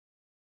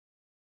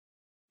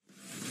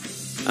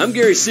I'm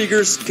Gary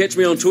Seegers. Catch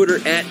me on Twitter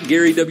at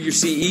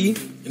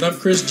GaryWCE. And I'm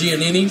Chris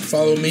Giannini.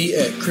 Follow me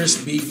at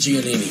Chris B.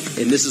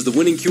 Giannini. And this is the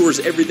Winning Cures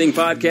Everything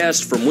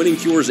podcast from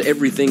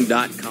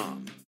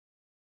winningcureseverything.com.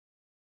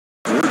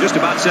 We're just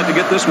about set to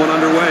get this one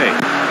underway.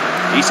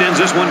 He sends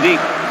this one deep.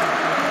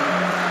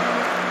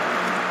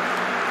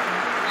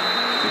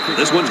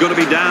 This one's going to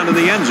be down in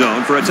the end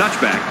zone for a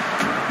touchback.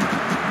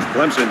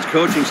 Clemson's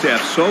coaching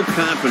staff so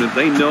confident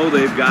they know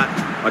they've got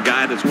a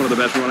guy that's one of the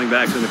best running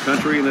backs in the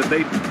country and that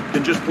they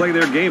can just play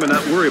their game and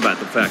not worry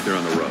about the fact they're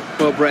on the road.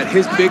 Well, Brett,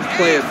 his big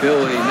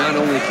playability not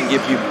only can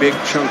give you big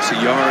chunks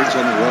of yards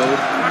on the road,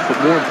 but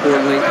more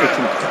importantly, it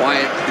can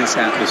quiet this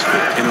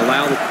atmosphere and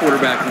allow the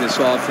quarterback in this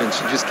offense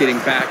just getting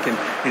back and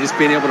just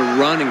being able to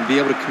run and be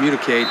able to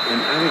communicate.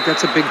 And I think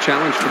that's a big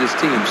challenge for this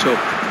team. So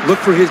look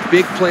for his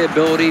big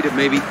playability to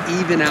maybe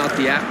even out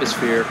the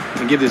atmosphere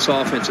and give this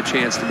offense a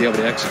chance to be able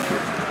to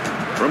execute.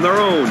 From their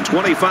own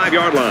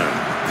 25-yard line,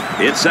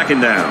 it's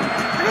second down.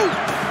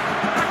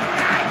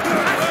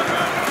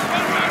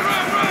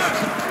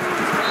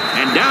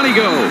 And down he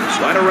goes,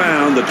 right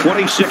around the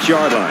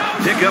 26-yard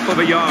line. Pickup of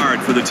a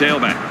yard for the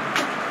tailback.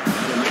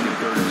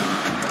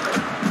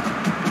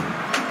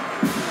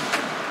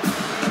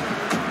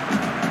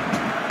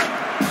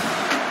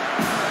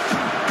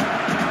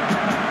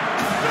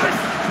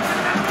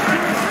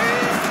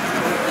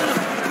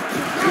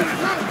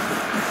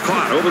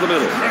 Caught over the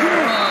middle.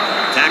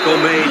 Tackle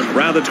made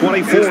around the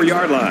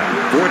 24-yard line.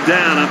 Fourth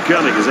down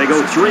upcoming as they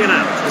go 3 and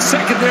out. The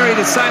secondary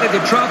decided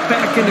to drop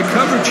back into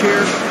coverage here,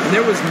 and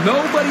there was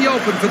nobody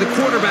open for the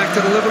quarterback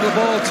to deliver the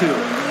ball to.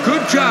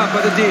 Good job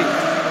by the D.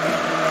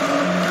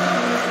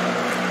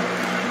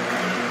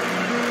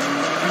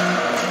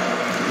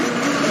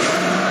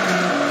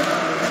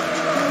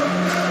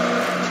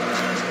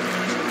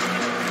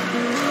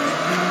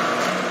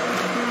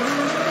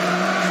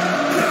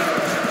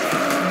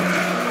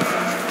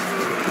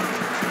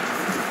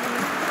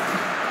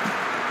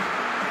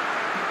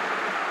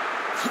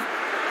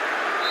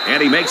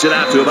 And he makes it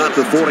out to about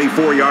the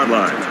 44-yard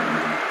line.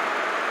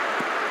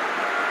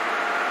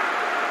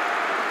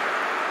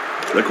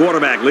 The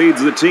quarterback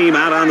leads the team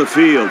out on the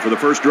field for the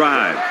first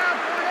drive.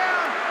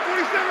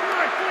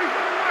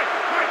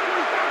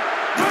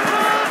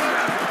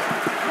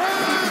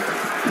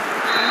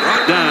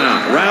 Brought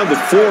down around the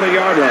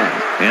 40-yard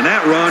line. And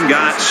that run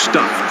got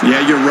stuffed.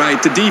 Yeah, you're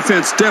right. The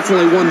defense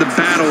definitely won the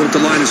battle at the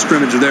line of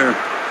scrimmage there.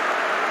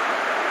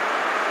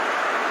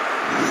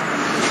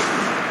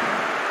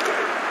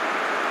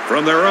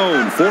 From their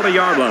own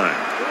 40-yard line.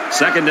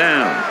 Second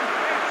down.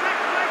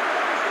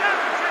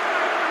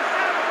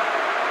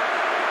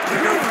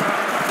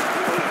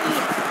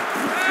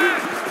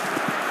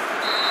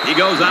 He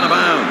goes out of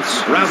bounds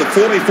around the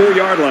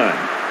 44-yard line.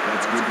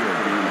 That's good.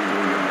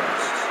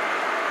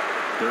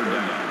 Third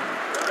down.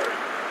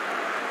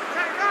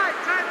 Tight right.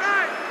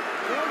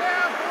 4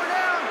 down.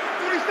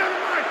 47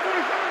 right.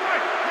 47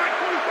 right.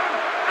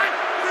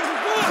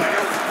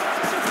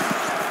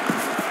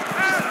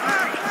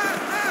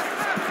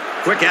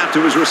 Quick out to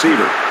his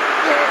receiver.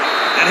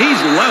 And he's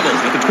level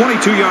at the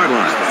 22-yard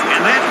line.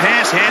 And that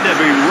pass had to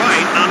be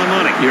right on the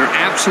money. You're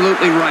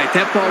absolutely right.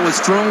 That ball was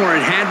thrown where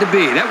it had to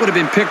be. That would have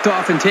been picked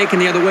off and taken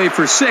the other way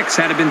for 6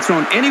 had it been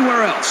thrown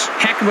anywhere else.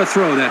 Heck of a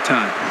throw that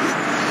time.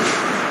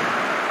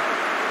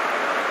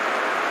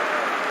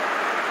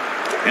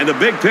 And the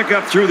big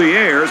pickup through the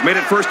air has made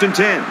it 1st and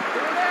 10.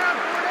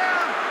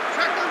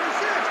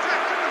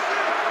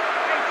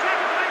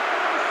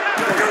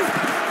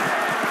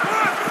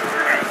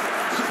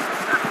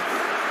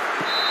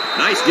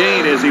 Nice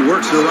gain as he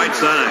works the right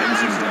side.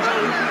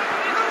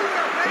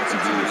 That's a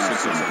good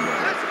 6 on the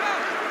play.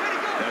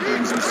 That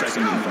brings him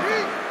 2nd and 5.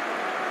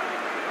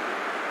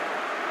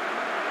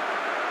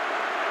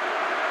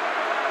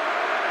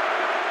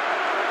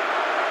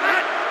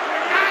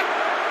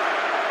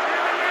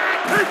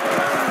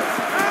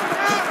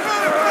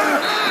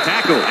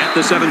 Tackle at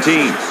the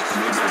 17.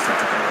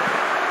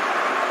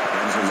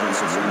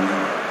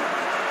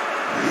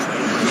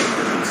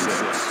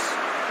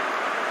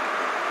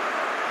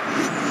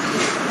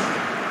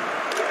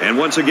 And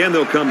once again,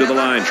 they'll come to the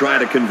line, try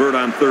to convert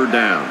on 3rd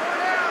down.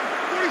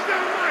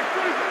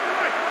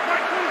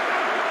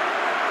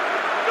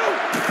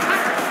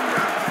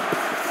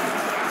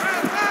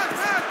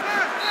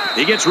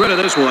 He gets rid of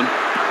this one.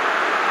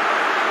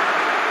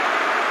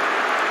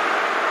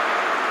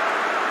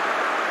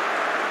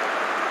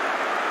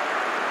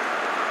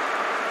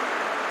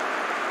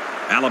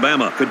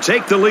 Alabama could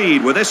take the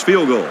lead with this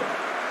field goal.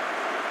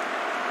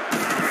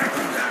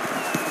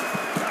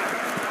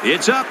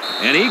 It's up,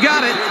 and he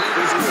got it.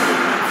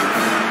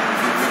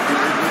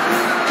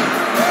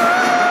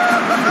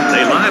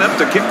 They line up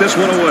to kick this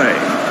one away.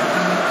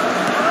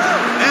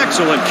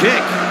 Excellent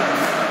kick.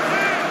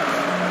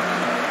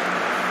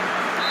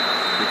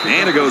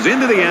 And it goes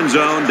into the end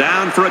zone,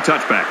 down for a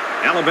touchback.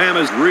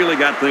 Alabama's really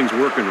got things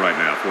working right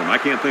now for them. I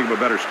can't think of a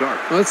better start.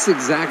 Well, that's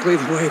exactly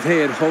the way they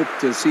had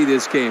hoped to see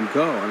this game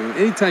go. I mean,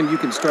 anytime you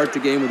can start the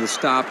game with a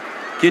stop,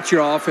 get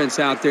your offense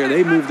out there.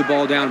 They move the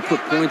ball down, put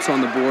points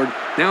on the board.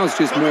 Now it's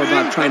just more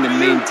about trying to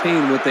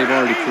maintain what they've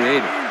already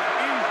created.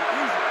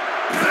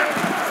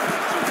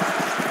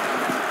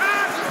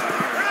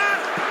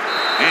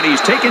 And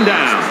he's taken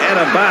down at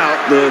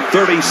about the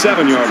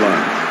 37-yard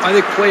line. I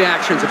think play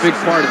action is a big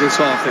part of this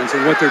offense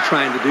and what they're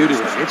trying to do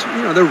today. It's,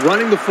 they're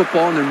running the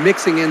football and they're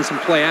mixing in some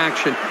play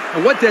action.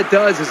 And what that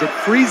does is it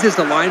freezes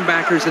the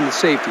linebackers and the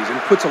safeties and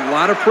puts a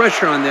lot of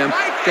pressure on them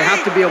to have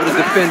to be able to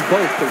defend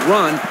both the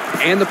run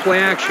and the play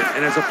action.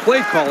 And as a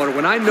play caller,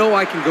 when I know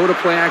I can go to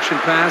play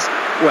action pass,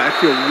 boy, I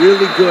feel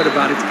really good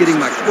about it. It's getting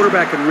my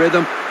quarterback in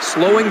rhythm,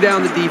 slowing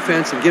down the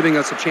defense, and giving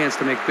us a chance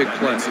to make big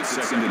plays.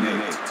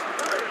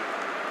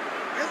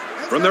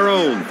 From their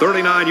own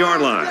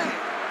 39-yard line.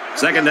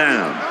 Second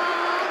down.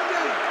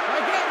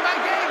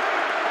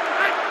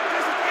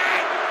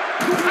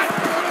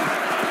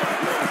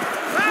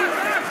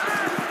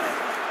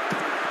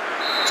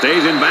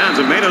 Stays in bounds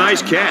and made a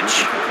nice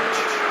catch.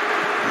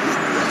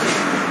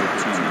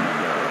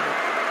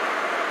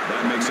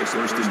 That makes it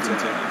first and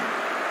 10.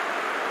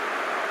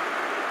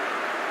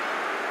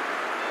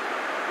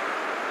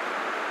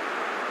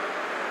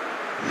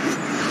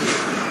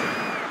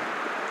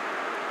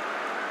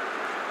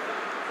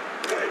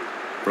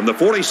 From the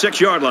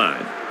 46-yard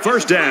line,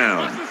 first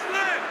down.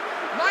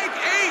 Mike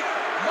 8.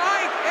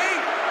 Mike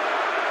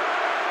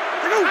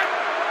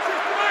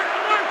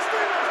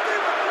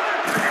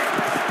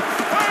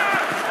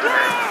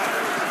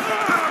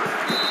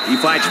 8. He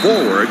fights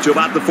forward to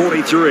about the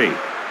 43.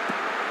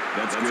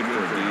 That's good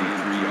for a gain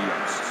of 3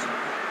 yards.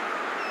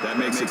 That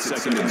makes it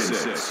second and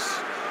 6.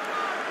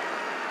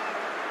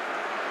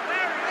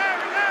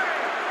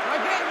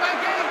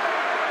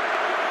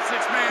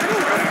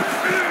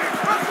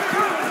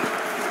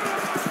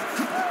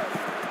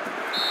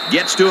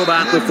 Gets to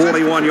about the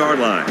 41-yard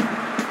line.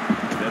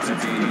 That's a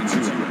gain of 2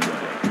 on the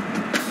play.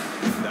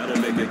 That'll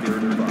make it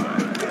 3rd and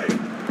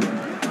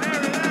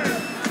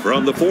 5.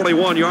 From the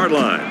 41-yard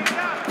line,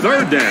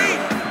 third down.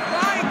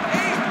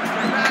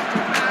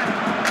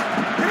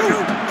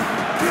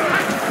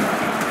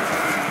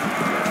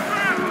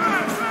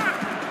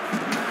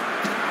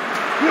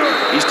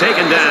 He's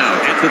taken down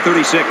at the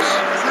 36.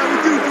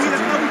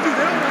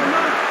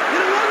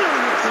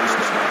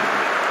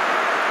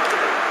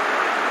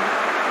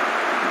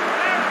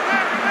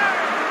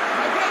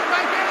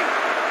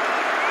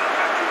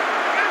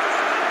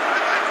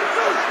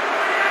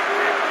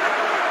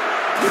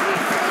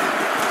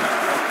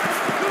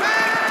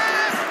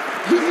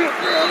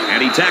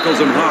 And he tackles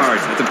him hard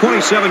at the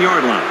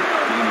 27-yard line.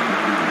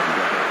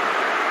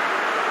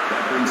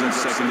 That brings up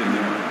second and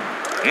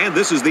 1. And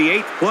this is the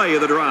 8th play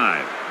of the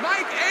drive.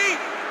 Mike 8.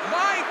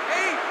 Mike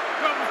 8.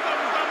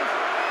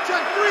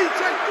 Check 3.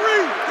 Check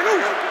 3.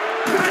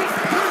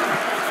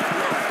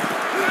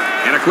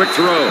 And a quick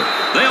throw.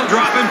 They'll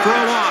drop him for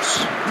a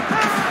loss.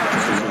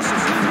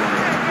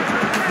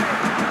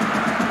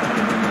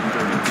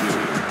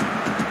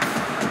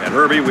 And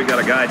Herbie, we got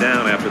a guy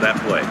down after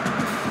that play.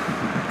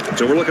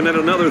 So we're looking at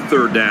another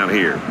third down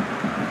here.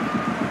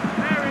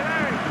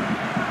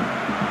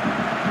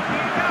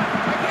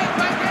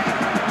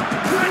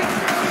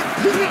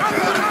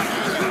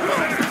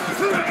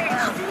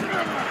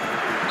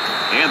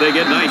 And they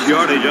get nice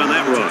yardage on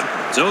that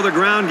run. So the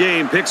ground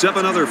game picks up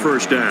another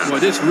first down.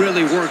 Well, this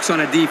really works on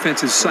a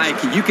defense's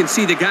psyche. You can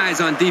see the guys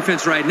on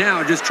defense right now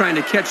are just trying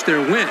to catch their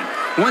win.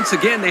 Once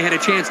again, they had a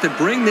chance to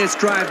bring this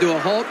drive to a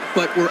halt,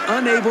 but were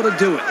unable to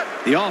do it.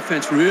 The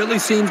offense really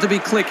seems to be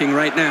clicking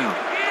right now.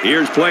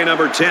 Here's play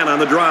number 10 on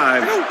the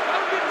drive.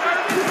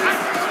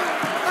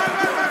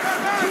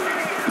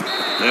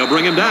 They'll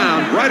bring him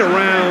down right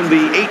around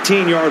the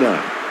 18-yard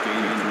line.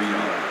 Gain of 3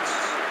 yards.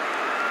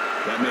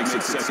 That makes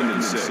it second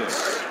and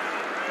 6.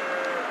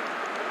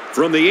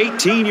 From the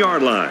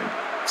 18-yard line,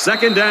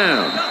 second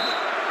down.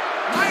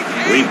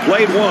 We've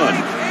played one.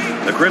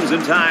 The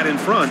Crimson Tide in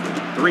front,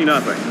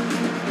 3-0.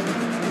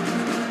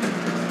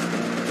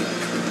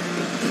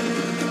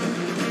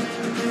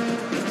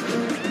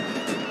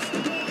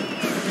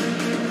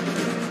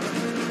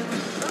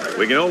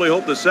 We can only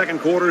hope the second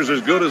quarter is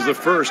as good as the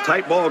first.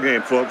 Tight ball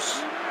game,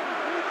 folks.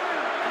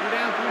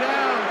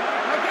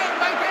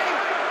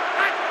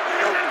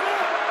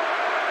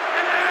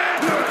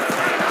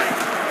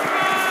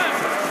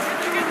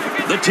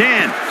 The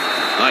 10.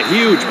 A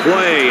huge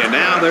play, and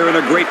now they're in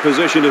a great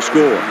position to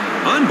score.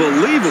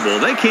 Unbelievable.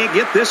 They can't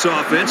get this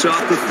offense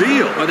off the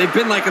field. Well, they've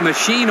been like a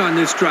machine on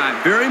this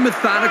drive. Very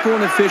methodical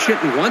and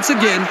efficient, and once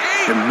again,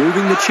 they're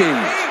moving the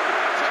chains.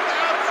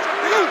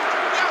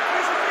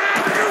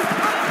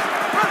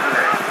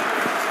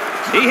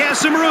 He has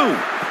some room.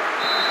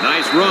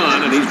 Nice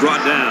run, and he's brought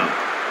down.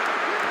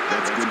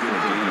 That's good for a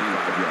gain of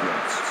 5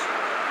 yards.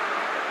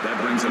 That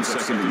brings him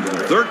second and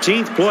goal.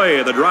 13th play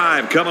of the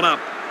drive coming up.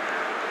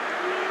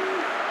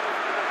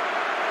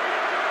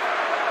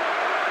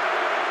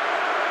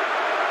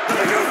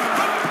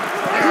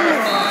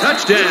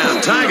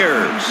 Touchdown,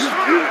 Tigers.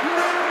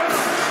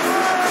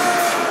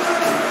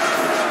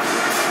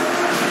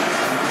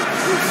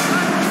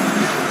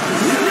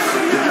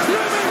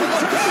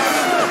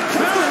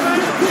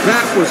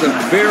 That was a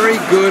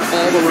very good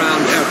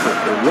all-around effort.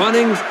 The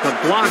running, the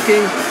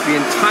blocking, the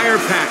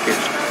entire package.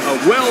 A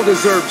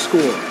well-deserved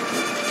score.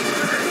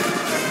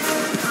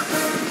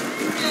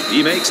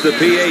 He makes the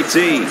PAT.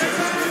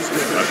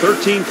 A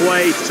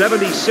 13-play,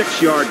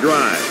 76-yard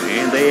drive,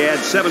 and they add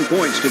 7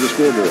 points to the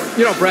scoreboard.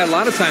 You know, Brad, a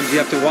lot of times you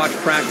have to watch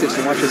practice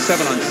and watch a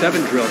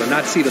 7-on-7 drill to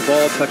not see the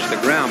ball touch the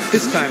ground.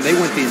 This time, they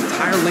went the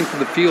entire length of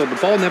the field. The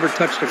ball never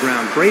touched the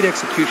ground. Great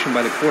execution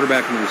by the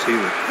quarterback and the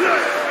receiver.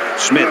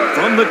 Schmidt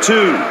from the 2,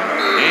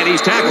 and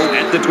he's tackled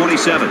at the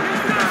 27.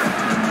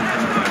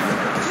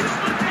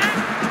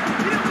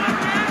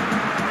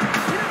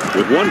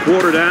 With 1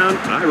 quarter down,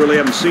 I really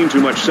haven't seen too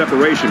much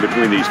separation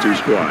between these two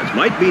squads.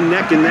 Might be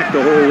neck and neck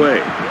the whole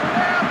way.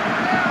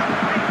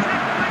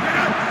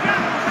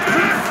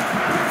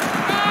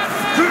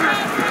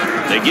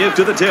 They give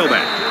to the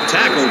tailback.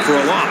 Tackled for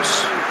a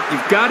loss.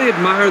 You've got to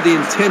admire the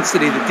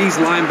intensity that these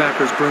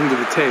linebackers bring to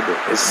the table.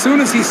 As soon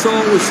as he saw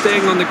it was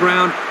staying on the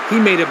ground, he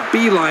made a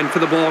beeline for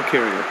the ball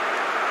carrier.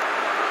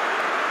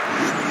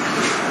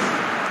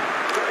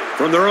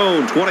 From their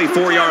own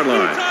 24-yard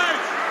line,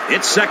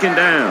 it's 2nd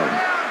down.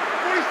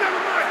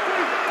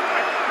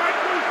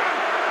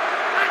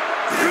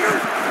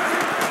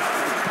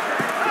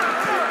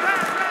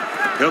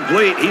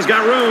 Complete. He's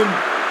got room.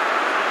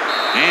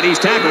 And he's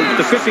tackled at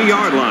the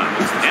 50-yard line.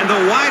 And the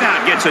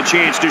wideout gets a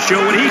chance to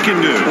show what he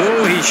can do.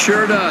 Oh, he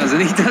sure does.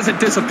 And he doesn't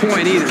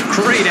disappoint either.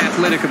 Great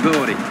athletic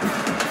ability.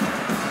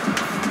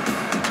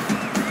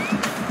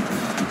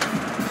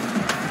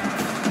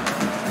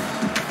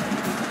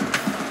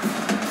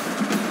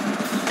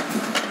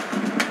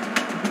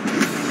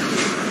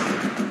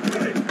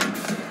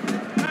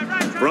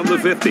 From the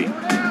 50.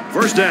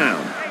 1st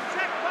down.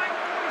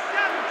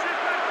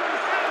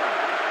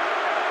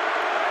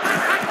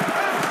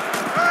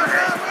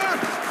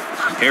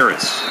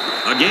 Harris,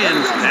 again,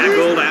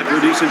 tackled after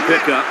a decent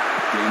pickup.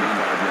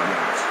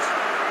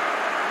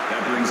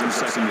 That brings him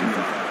 2nd and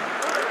 5.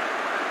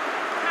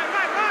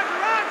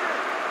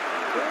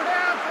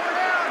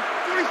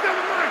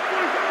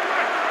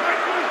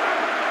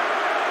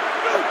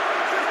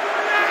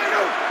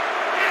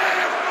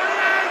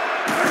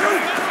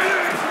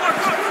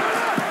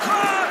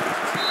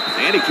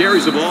 And he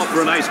carries the ball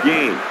for a nice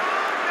gain.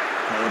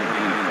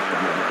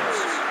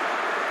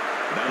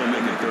 That'll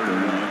make it 3rd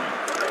and 1.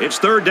 It's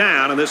 3rd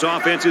down, and this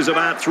offense is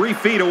about 3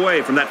 feet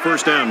away from that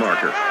 1st down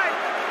marker.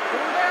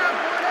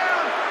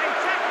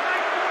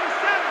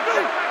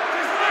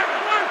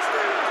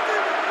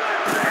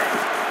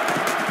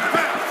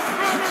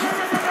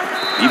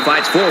 He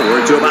fights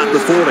forward to about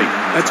the 40.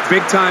 That's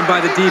big time by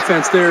the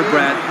defense there,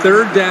 Brad.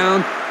 3rd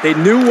down. They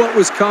knew what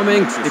was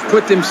coming. They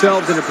put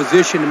themselves in a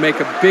position to make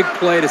a big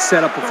play to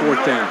set up a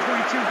 4th down.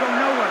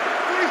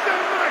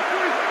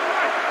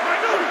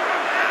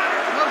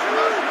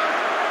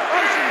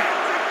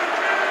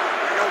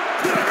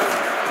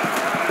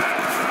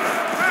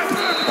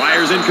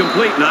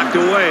 Incomplete, knocked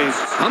away.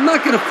 I'm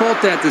not going to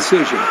fault that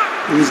decision.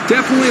 It was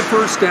definitely a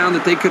 1st down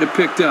that they could have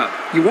picked up.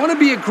 You want to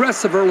be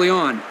aggressive early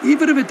on,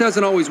 even if it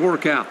doesn't always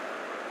work out.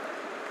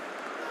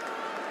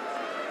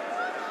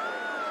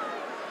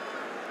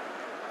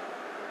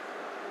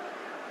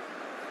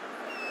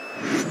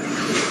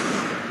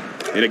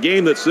 In a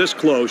game that's this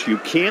close, you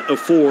can't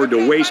afford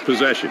to waste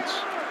possessions.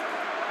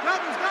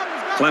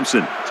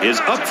 Clemson is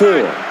up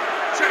 4.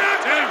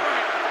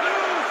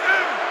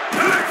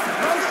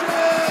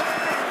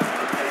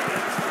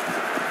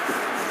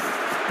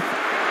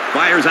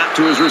 Fires out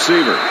to his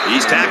receiver.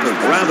 He's tackled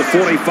around the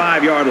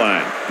 45-yard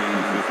line.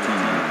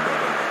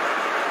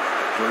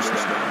 1st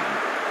down.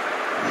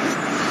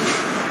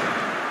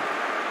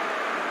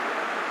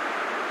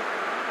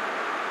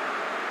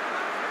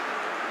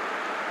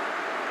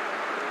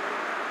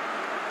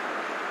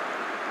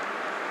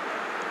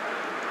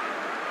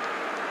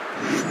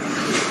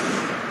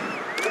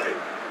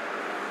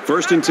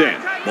 First and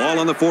 10. Ball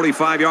on the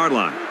 45-yard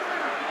line.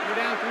 3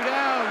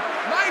 down.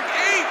 Mike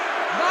 8.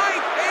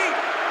 Mike 8.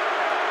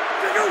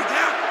 Go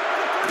down.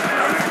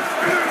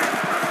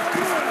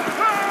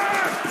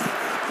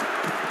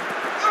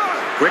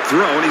 Quick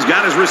throw, and he's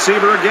got his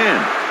receiver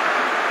again.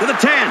 To the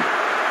 10.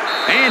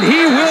 And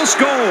he will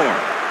score.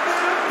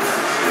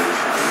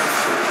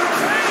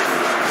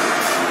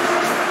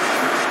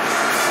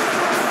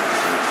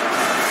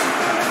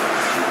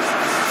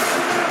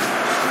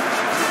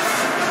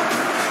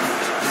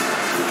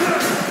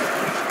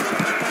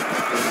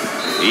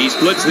 He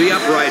splits the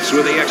uprights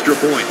with the extra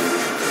point.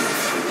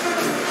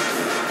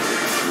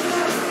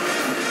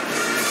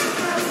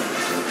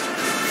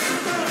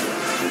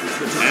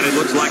 And it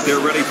looks like they're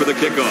ready for the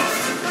kickoff.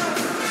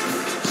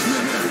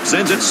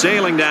 Sends it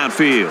sailing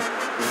downfield.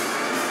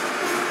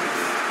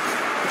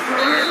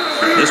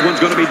 This one's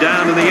going to be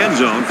down in the end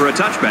zone for a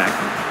touchback.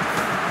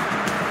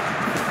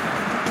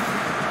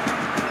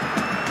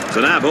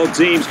 So now both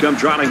teams come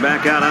trotting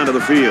back out onto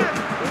the field.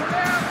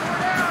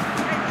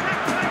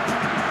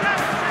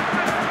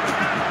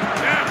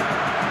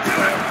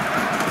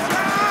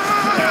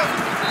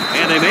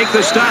 And they make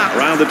the stop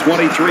around the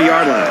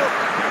 23-yard line.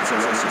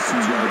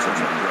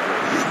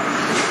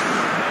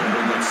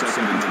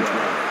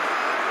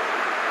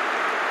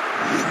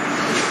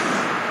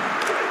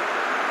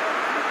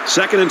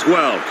 2nd and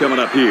 12 coming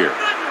up here.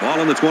 Ball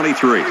on the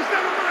 23.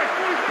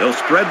 They'll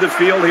spread the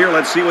field here.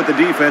 Let's see what the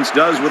defense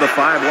does with a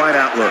 5-wide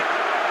outlook.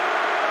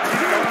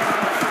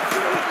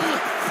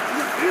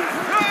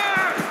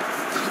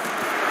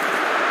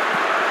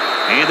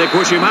 And they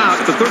push him out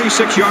at the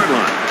 36-yard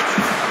line.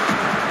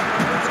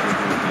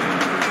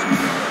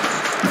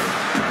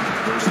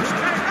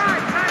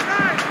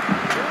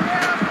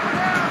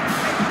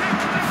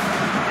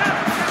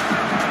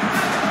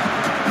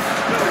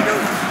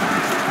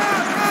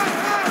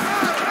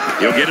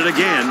 He'll get it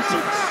again.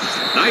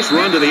 Nice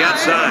run to the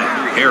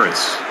outside.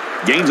 Harris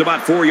gains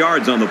about 4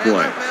 yards on the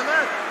play.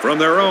 From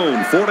their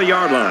own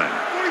 40-yard line,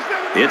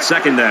 it's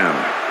 2nd down.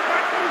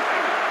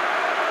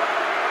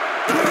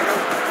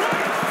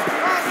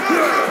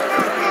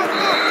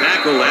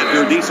 Tackle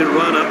after a decent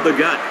run up the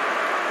gut.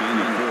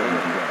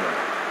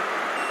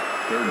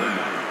 3rd down.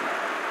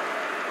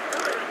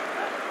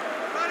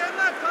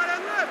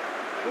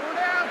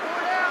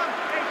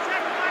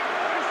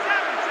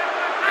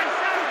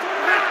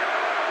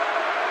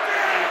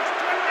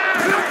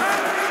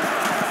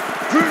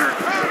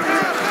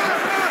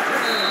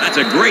 That's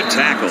a great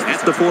tackle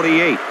at the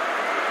 48.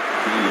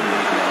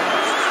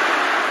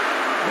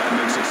 That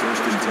makes it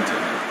 1st and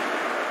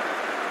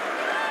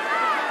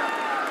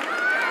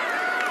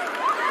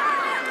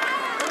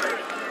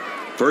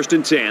 10. 1st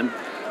and 10.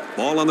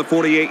 Ball on the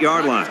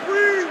 48-yard line.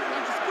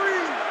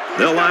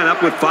 They'll line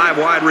up with 5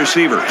 wide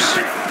receivers.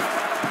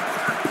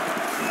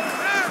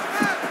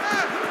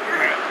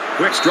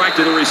 Quick strike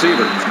to the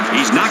receiver.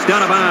 He's knocked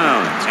out of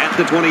bounds at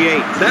the 28.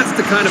 That's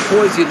the kind of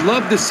poise you'd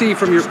love to see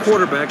from your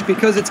quarterback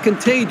because it's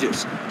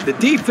contagious. The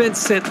defense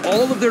sent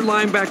all of their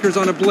linebackers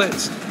on a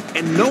blitz,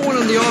 and no one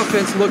on the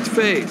offense looked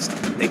phased.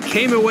 They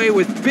came away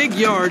with big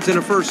yards and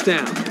a 1st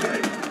down.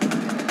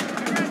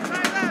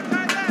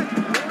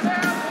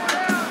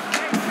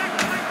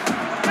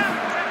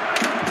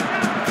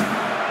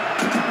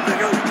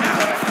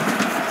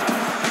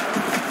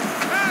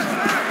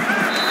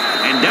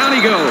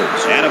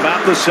 Goes at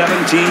about the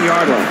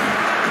 17-yard line.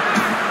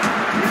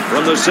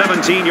 From the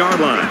 17-yard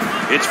line,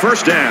 it's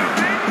 1st down.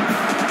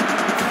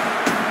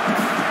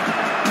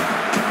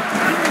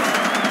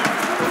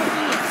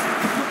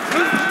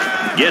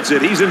 Gets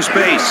it. He's in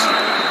space.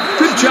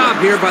 Good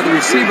job here by the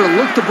receiver to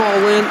look the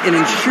ball in and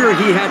ensure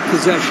he had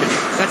possession.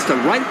 That's the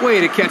right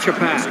way to catch a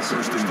pass.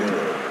 1st and goal.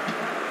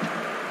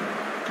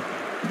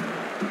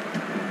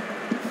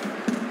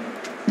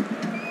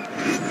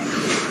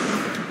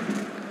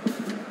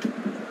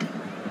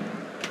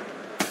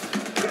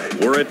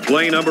 We're at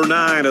play number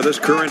 9 of this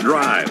current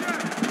drive.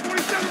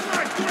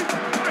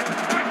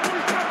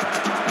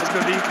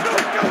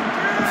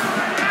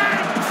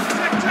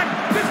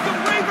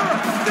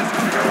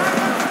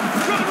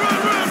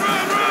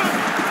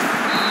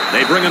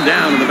 They bring him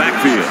down in the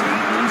backfield.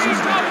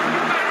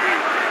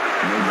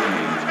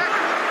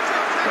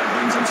 That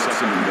brings him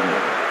 2nd and goal.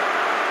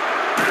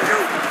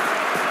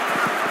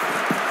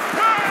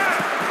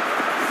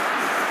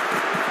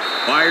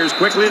 Fires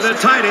quickly to the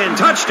tight end.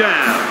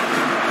 Touchdown.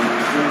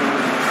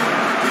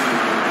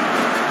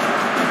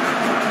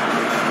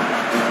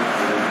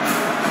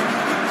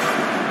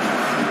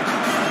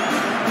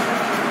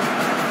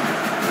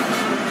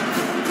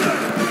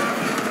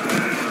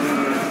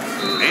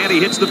 He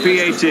hits the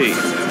PAT.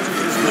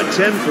 A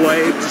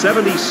 10-play,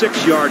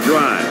 76-yard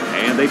drive,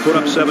 and they put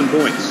up 7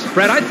 points.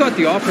 Brad, I thought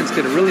the offense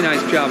did a really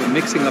nice job of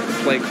mixing up the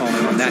play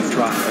calling on that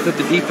drive. I thought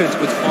the defense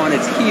was on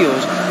its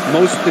heels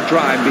most of the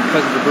drive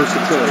because of the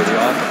versatility of the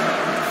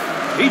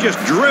offense. He just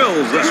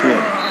drills this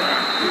one.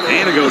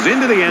 And it goes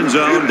into the end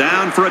zone,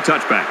 down for a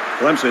touchback.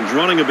 Clemson's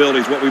running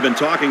ability is what we've been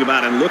talking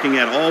about and looking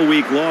at all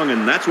week long,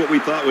 and that's what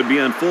we thought would be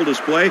on full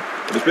display.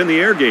 It's been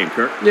the air game,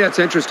 Kirk. Yeah, it's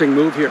an interesting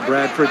move here,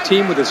 Brad. For a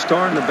team with a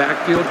star in the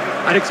backfield,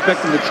 I'd expect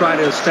them to try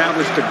to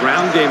establish the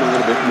ground game a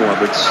little bit more.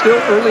 But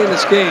still early in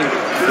this game,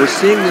 we're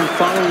seeing them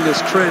following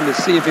this trend to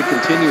see if it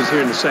continues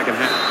here in the 2nd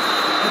half.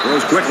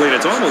 Throws quickly, and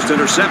it's almost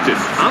intercepted.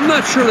 I'm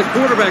not sure the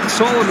quarterback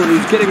saw him when he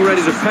was getting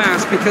ready to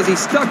pass because he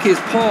stuck his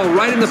paw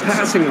right in the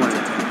passing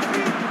lane.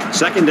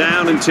 2nd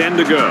down and 10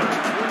 to go.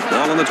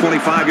 Ball on the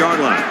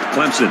 25-yard line.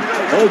 Clemson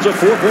holds a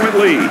 4-point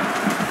lead.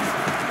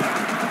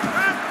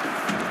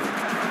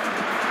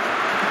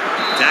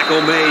 Tackle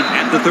made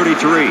at the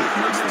 33.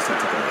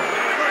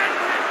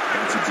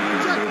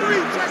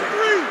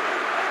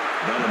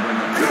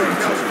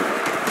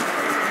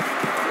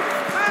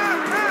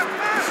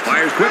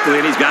 Fires quickly,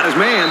 and he's got his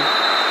man.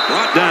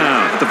 Brought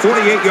down at the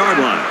 48-yard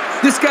line.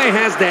 This guy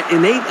has that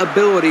innate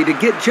ability to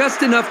get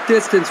just enough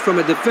distance from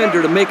a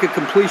defender to make a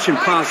completion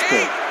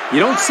possible. You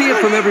don't see it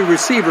from every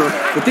receiver,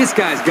 but this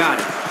guy's got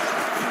it.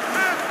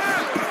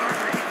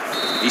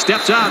 He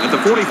steps out at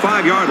the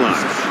 45-yard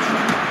line.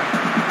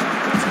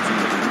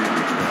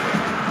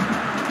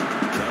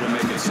 That'll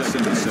make it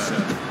 2nd and 7.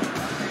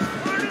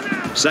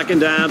 2nd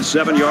down,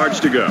 7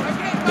 yards to go.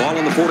 Ball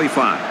on the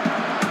 45.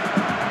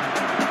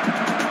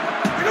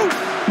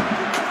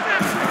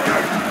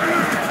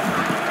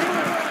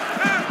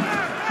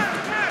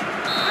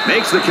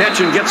 Makes the catch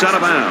and gets out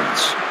of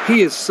bounds.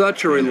 He is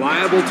such a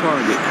reliable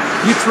target.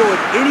 You throw it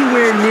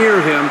anywhere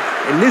near him,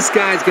 and this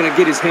guy's going to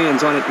get his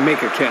hands on it and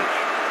make a catch.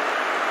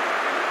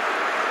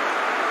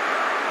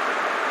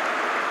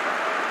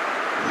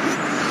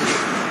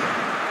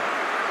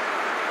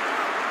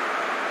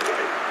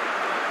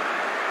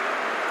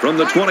 From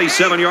the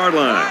 27-yard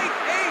line.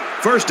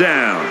 First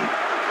down.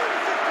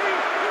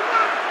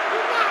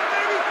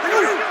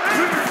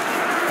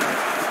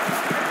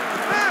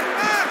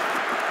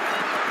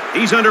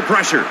 He's under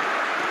pressure.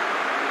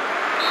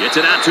 Gets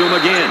it out to him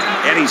again,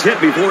 and he's hit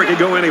before he could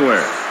go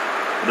anywhere.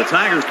 The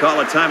Tigers call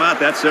a timeout.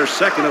 That's their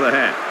second of the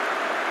half.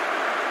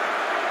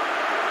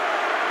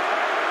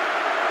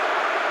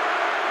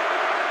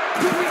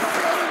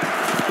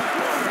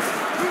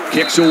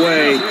 Kicks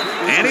away.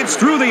 And it's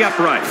through the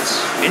uprights.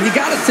 And you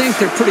got to think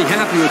they're pretty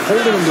happy with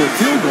holding him to a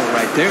field goal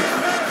right there.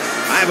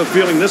 I have a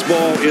feeling this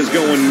ball is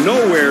going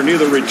nowhere near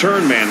the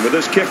return man with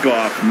this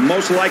kickoff,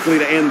 most likely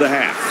to end the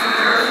half.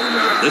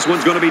 This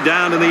one's going to be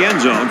down in the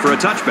end zone for a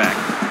touchback.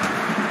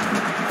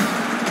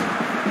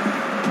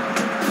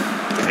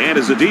 And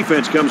as the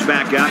defense comes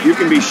back out, you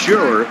can be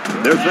sure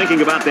they're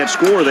thinking about that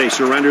score they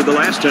surrendered the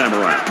last time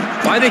around.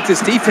 Well, I think this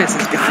defense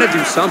has got to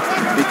do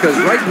something because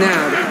right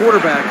now the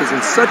quarterback is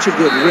in such a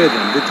good rhythm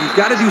that you've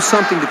got to do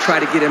something to try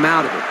to get him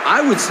out of it.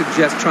 I would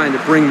suggest trying to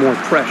bring more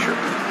pressure.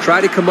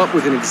 Try to come up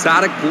with an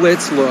exotic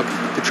blitz look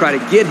to try to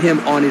get him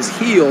on his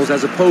heels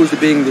as opposed to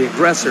being the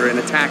aggressor and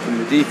attacking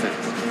the defense.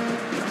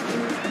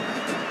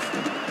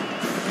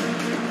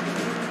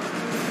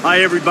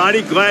 Hi,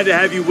 everybody. Glad to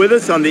have you with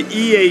us on the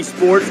EA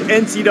Sports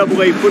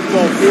NCAA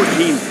Football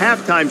 14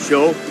 halftime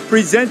show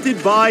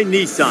presented by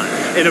Nissan.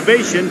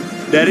 Innovation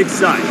that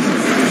excites.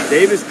 Bruce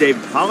Davis,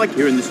 David Pollack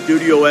here in the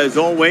studio as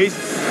always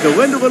to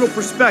lend a little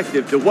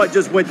perspective to what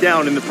just went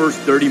down in the first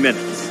 30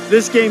 minutes.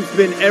 This game's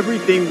been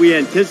everything we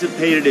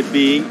anticipated it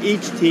being.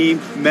 Each team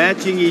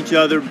matching each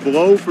other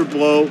blow for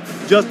blow.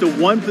 Just a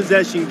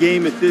one-possession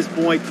game at this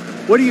point.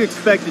 What do you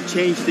expect to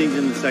change things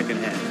in the second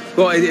half?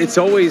 Well, it's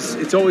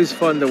always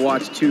fun to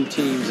watch two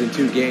teams in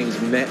two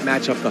games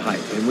match up the hype.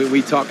 And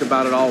we talk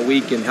about it all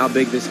week and how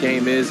big this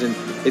game is. And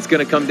it's going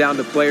to come down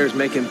to players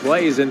making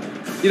plays. And,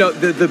 you know,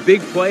 the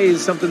big play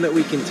is something that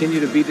we continue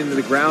to beat into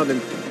the ground.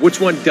 And which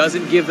one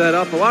doesn't give that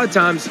up? A lot of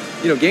times,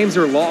 you know, games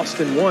are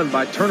lost and won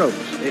by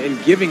turnovers and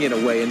giving it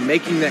away and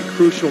making that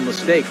crucial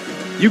mistake.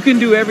 You can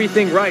do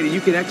everything right and you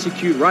can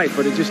execute right,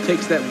 but it just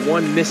takes that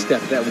one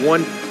misstep, that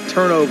one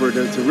turnover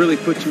to really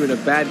put you in a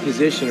bad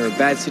position or a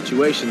bad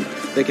situation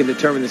that can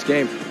determine this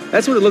game.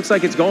 That's what it looks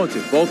like it's going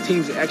to. Both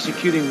teams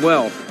executing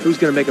well. Who's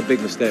going to make a big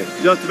mistake?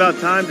 Just about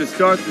time to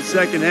start the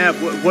second half.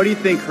 What do you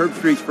think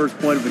Herbstreit's first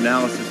point of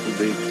analysis will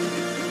be?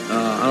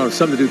 I don't know,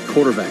 something to do with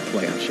quarterback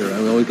play, I'm sure. I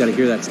mean, we always got to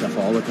hear that stuff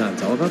all the time.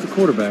 It's all about the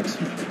quarterbacks.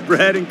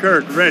 Brad and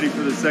Kirk ready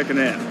for the second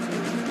half.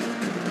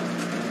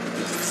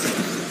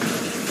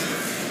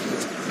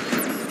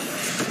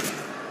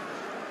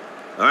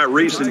 All right,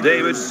 Reese and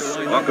David,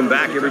 welcome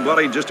back,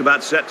 everybody. Just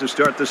about set to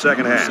start the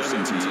second half.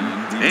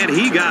 And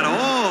he got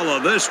all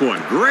of this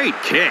one. Great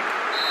kick.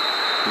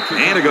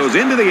 And it goes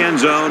into the end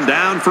zone,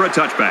 down for a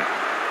touchback.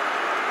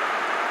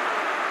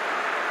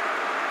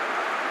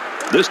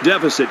 This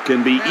deficit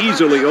can be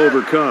easily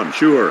overcome,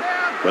 sure.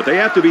 But they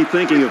have to be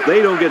thinking if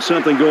they don't get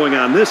something going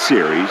on this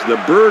series, the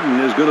burden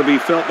is going to be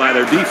felt by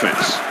their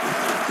defense.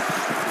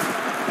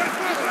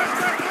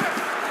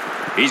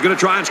 He's going to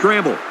try and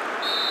scramble.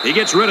 He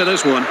gets rid of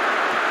this one.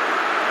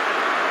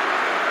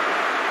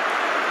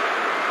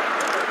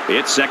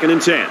 It's 2nd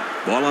and 10.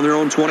 Ball on their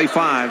own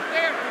 25.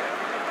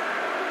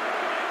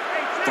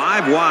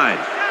 5 wide.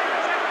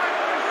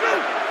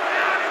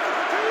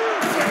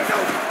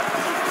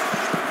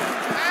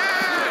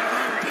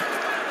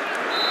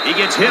 He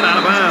gets hit out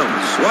of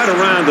bounds right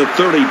around the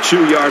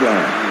 32-yard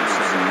line.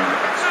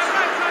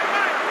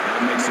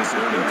 That makes it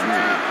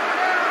 33.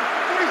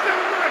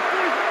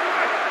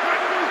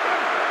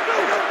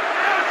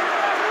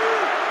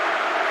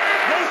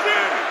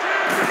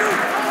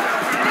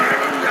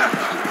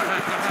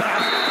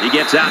 He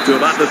gets out to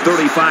about the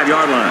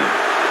 35-yard line.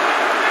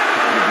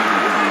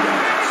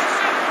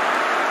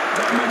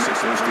 That makes it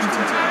 1st and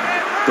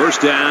 10.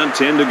 First down,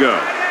 10 to go.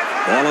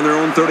 Ball on their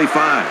own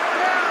 35.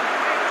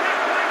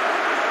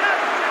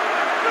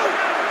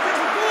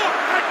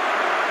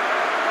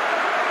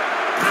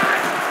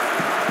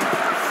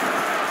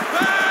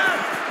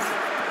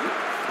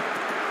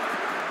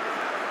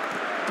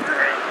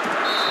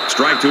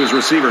 Strike to his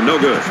receiver, no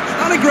good.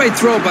 Not a great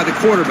throw by the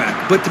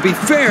quarterback, but to be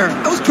fair,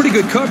 that was pretty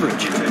good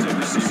coverage.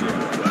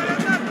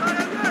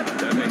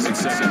 That makes it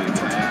 2nd and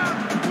 10.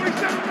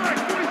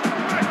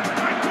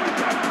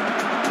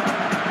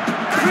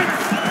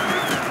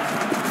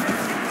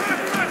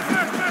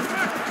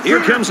 Here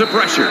comes the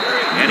pressure,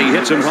 and he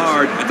hits him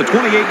hard at the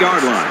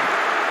 28-yard line.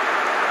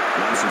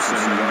 Loss of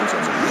 7 yards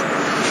on the play.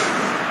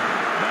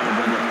 That'll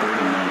bring up 3rd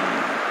and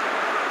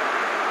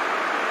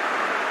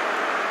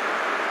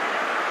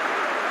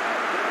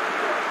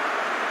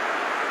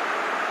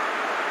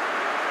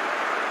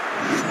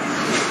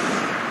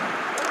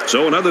 9.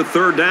 So another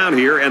 3rd down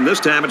here, and this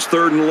time it's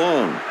 3rd and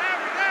long.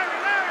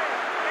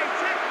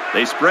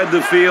 They spread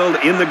the field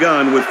in the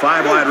gun with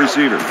 5 wide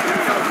receivers.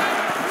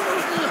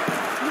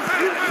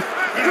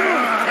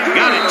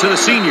 Got it to the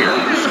senior.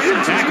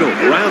 Tackle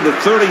around the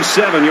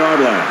 37-yard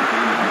line.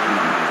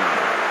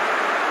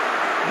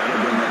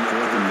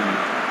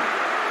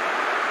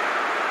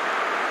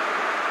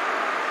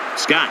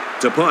 Scott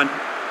to punt.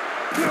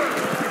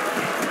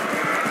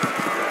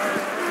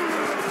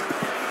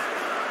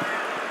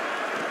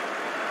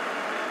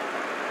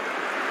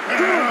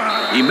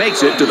 He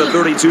makes it to the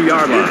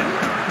 32-yard line.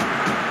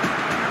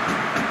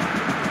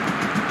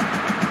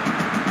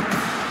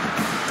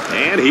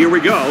 And here we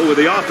go with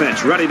the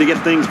offense ready to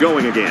get things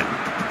going again.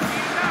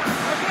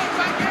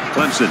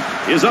 Clemson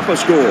is up a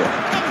score.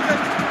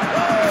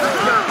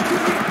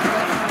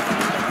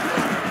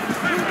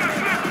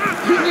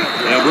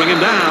 They'll bring him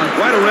down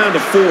right around the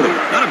 40.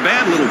 Not a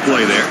bad little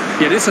play there.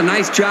 Yeah, this is a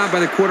nice job by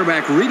the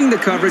quarterback reading the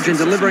coverage and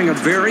delivering a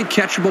very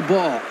catchable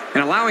ball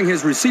and allowing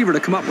his receiver to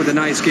come up with a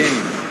nice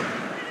game.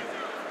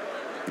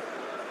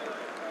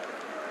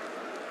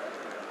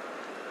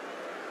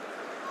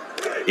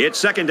 It's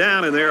second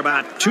down, and they're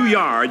about 2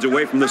 yards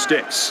away from the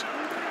sticks. 3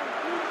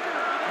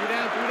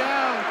 down, 3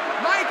 down.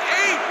 Mike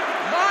 8.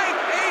 Mike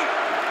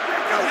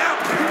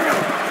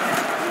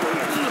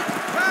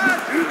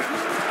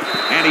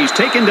 8. And he's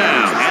taken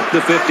down at the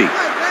 50. Number 2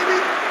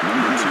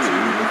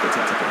 with the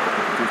tackle,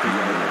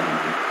 50-yard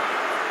line.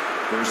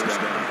 First down.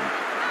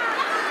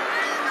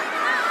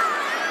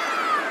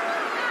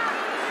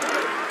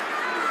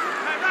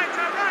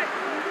 Right.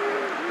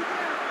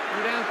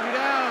 3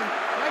 down.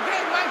 Mike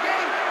 8. Mike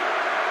 8.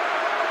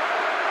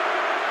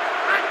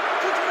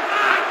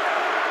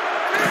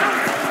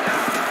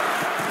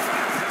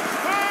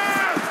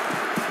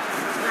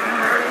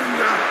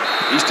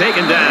 He's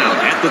taken down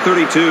at the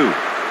 32.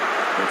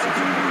 That's a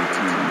DB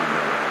team.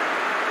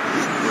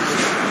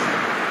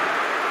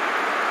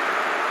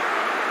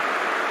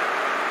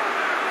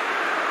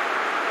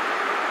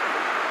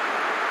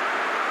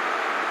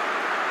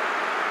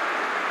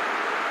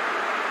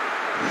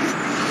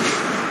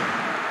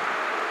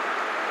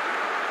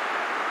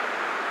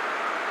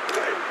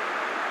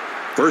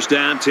 First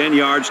down, 10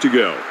 yards to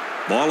go.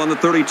 Ball on the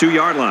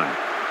 32-yard line.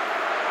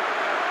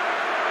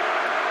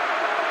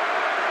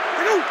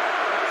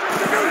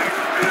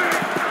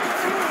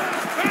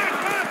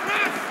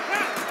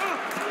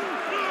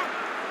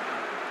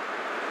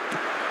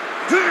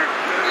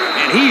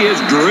 And he is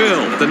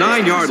drilled at the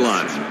 9-yard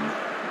line.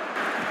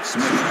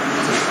 Smith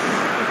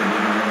at the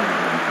 9-yard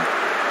line.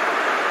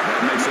 That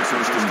makes it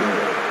first and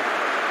goal.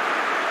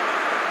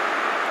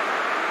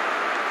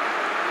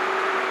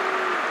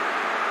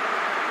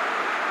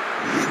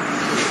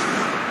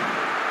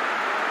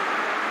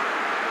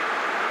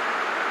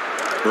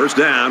 First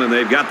down, and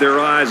they've got their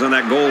eyes on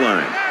that goal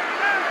line.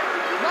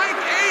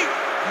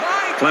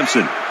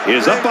 Clemson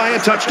is up by a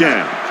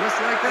touchdown.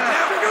 Just like that.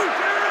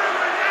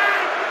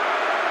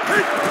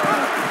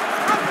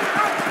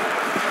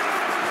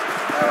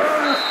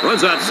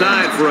 Runs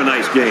outside for a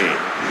nice gain.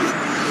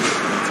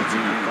 That's a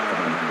DB 5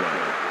 on the play.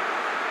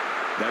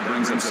 That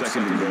brings up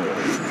second and goal.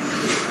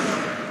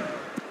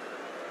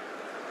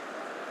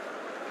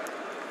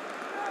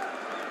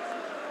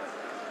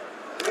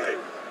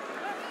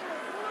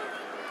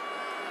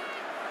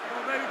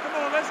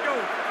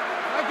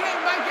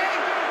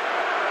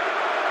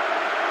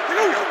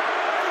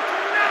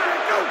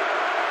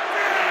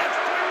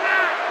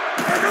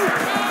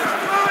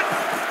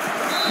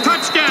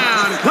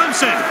 Touchdown,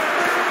 Clemson.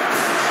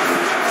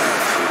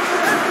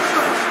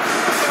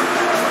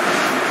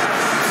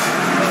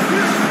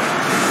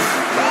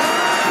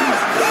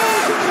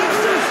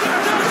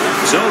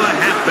 So the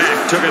halfback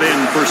took it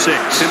in for 6.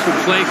 Simple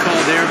play call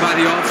there by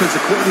the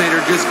offensive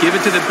coordinator. Just give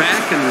it to the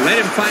back and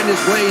let him find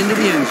his way into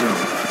the end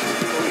zone.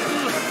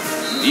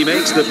 He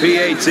makes the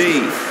PAT.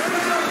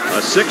 A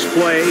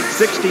 6-play,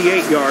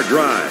 68-yard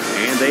drive,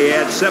 and they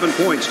add 7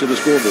 points to the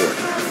scoreboard.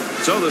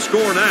 So the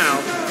score now,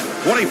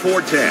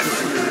 24-10.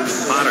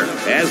 Potter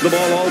has the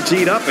ball all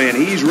teed up, and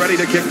he's ready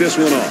to kick this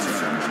one off.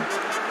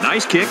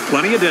 Nice kick,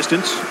 plenty of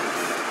distance.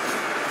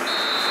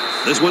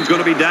 This one's going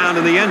to be down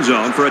in the end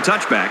zone for a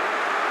touchback.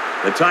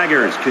 The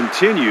Tigers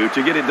continue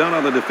to get it done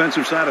on the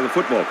defensive side of the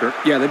football, Kirk.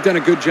 Yeah, they've done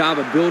a good job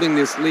of building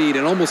this lead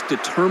and almost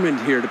determined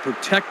here to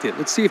protect it.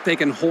 Let's see if they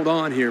can hold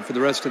on here for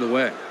the rest of the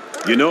way.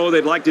 You know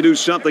they'd like to do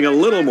something a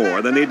little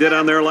more than they did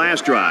on their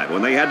last drive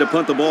when they had to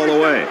punt the ball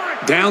away.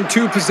 Down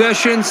 2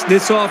 possessions,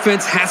 this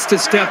offense has to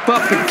step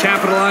up and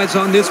capitalize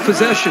on this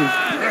possession.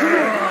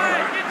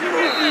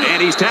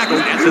 And he's tackled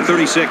at the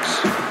 36.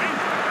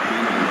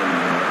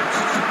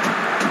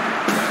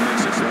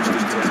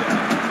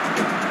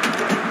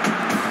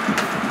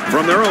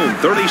 From their own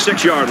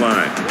 36-yard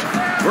line.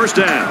 First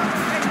down.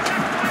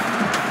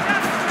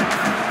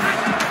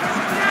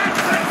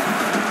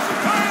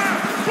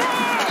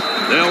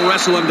 They'll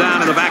wrestle him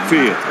down in the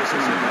backfield.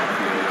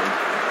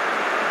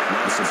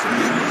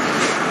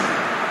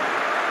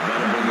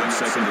 That'll bring up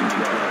second and 12.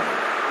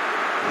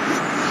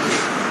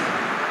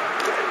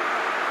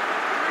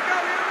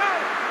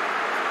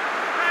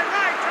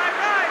 Try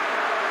right.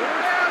 4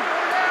 down.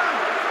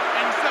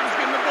 87's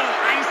getting the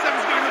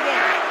ball.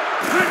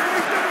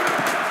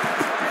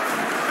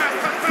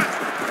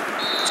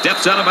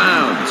 Steps out of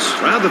bounds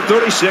around the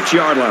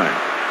 36-yard line.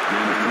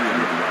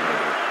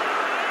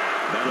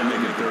 That'll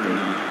make it 3rd and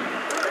 9.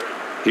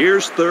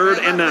 Here's 3rd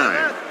and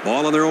 9.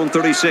 Ball on their own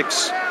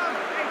 36.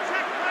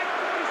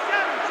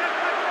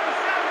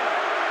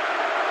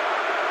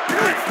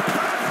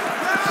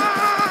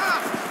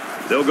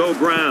 They'll go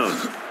ground.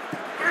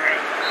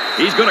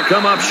 He's going to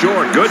come up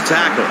short. Good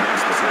tackle.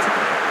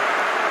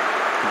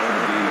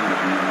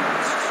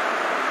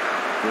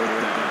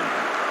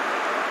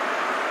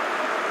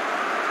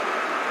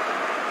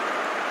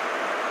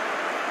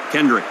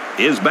 Kendrick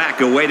is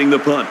back awaiting the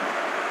punt.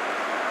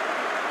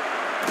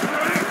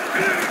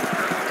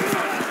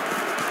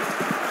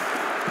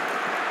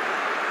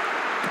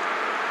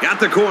 Got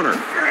the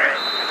corner.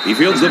 He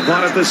fields the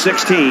punt at the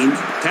 16.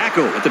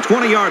 Tackle at the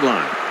 20-yard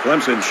line.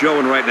 Clemson's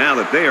showing right now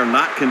that they are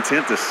not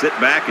content to sit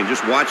back and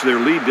just watch their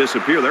lead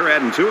disappear. They're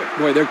adding to it.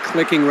 Boy, they're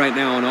clicking right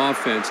now on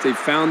offense. They've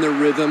found their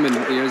rhythm, and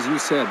as you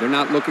said, they're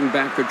not looking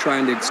back. They're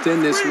trying to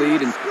extend this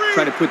lead and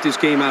try to put this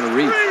game out of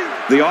reach.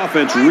 The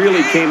offense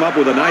really came up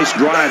with a nice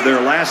drive there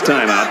last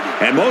time out,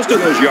 and most of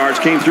those yards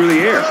came through the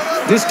air.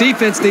 This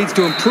defense needs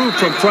to improve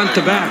from front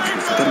to back.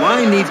 The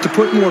line needs to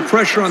put more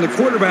pressure on the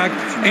quarterback,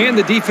 and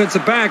the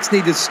defensive backs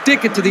need to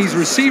stick it to these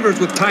receivers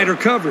with tighter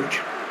coverage.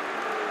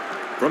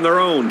 From their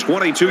own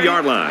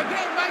 22-yard line,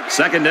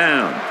 2nd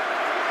down.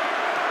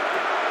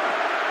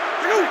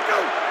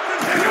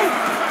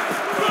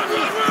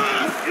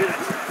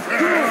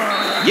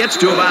 Gets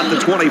to about the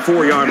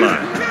 24-yard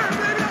line.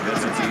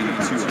 That's an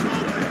 82 on the play.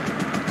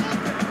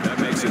 That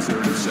makes it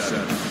 3rd and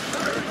 7.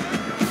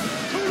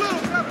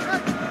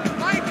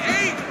 Line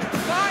 8.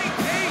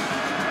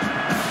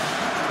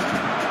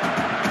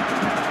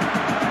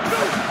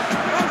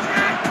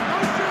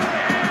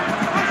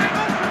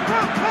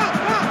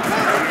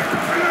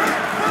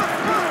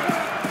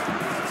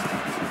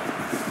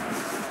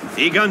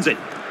 He guns it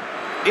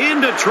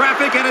into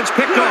traffic, and it's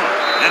picked off.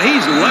 And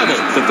he's leveled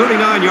at the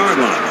 39-yard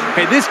line.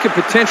 Hey, this could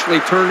potentially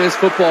turn this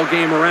football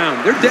game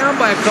around. They're down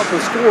by a couple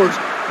scores,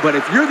 but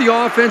if you're the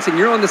offense and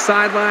you're on the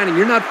sideline and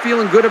you're not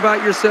feeling good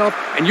about yourself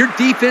and your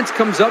defense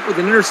comes up with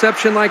an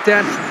interception like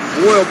that,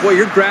 boy, oh boy,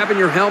 you're grabbing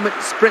your helmet,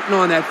 sprinting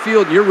on that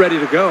field, and you're ready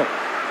to go.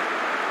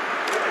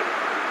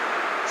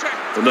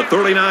 From the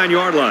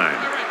 39-yard line,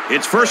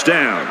 it's 1st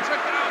down.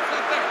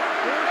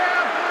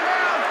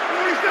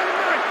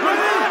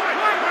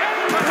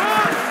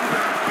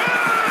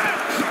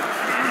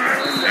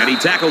 And he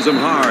tackles him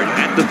hard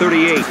at the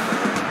 38.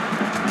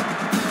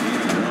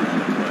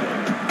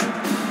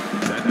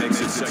 That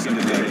makes it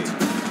 2nd and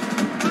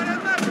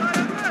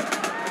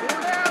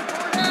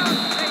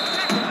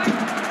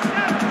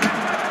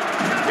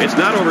 8. It's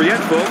not over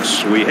yet,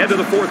 folks. We head to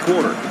the 4th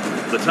quarter.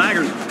 The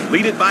Tigers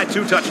lead it by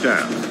 2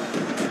 touchdowns.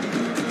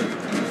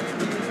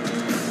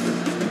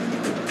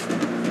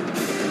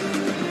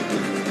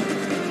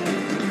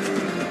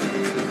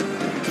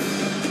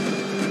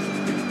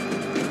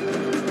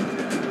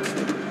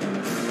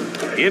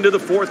 Into the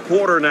 4th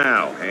quarter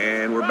now,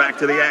 and we're back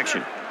to the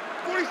action.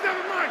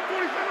 47 Mike.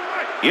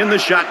 In the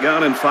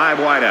shotgun and 5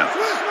 wideouts.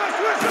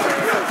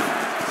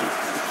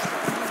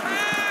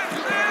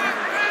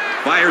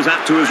 Fires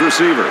out to his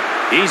receiver.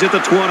 He's at the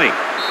 20.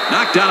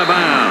 Knocked out of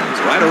bounds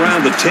right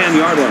around the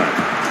 10-yard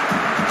line.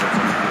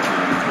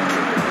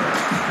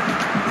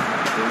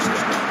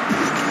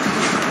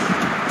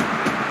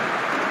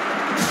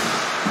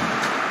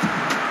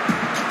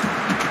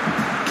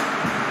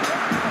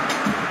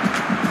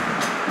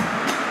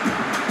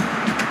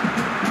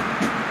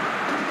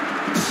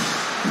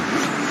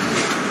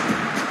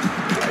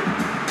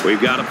 We've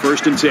got a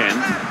 1st and 10.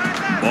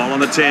 Ball on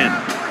the 10.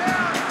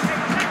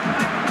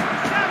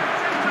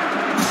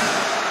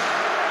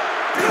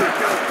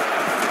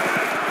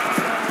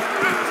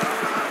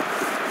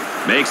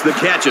 Makes the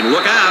catch, and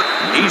look out.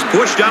 He's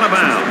pushed out of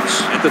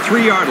bounds at the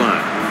 3-yard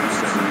line.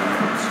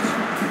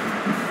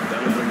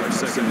 That'll bring up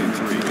 2nd and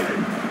 3.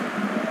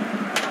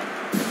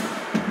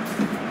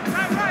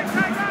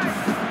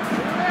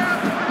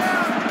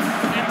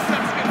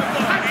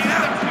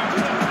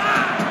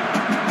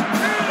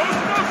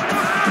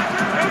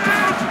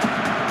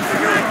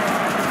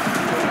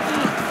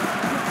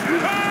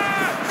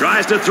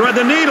 Tries to thread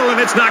the needle, and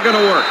it's not going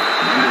to work.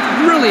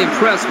 I'm really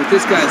impressed with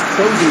this guy's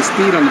closing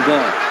speed on the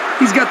ball.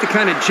 He's got the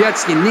kind of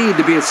jets you need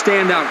to be a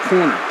standout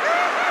corner.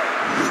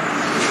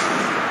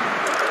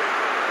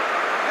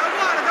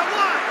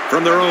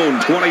 From their own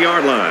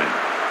 20-yard line.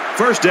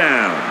 1st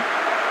down.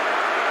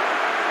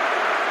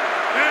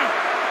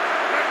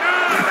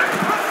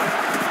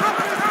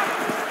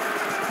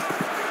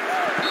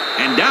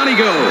 And down he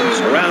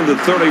goes around the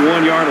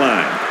 31-yard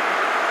line.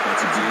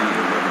 That's a gain of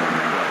 11 on the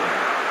play.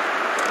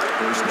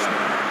 1st down.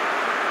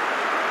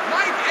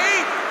 Line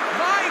 8.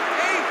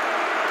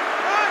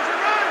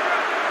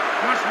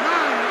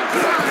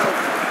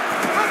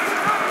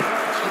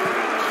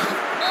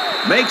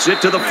 Makes it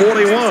to the 41.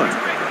 Gain of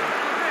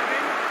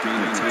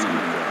 10 on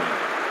the play.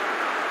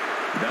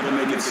 That'll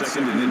make it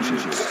 2nd and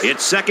inches.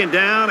 It's 2nd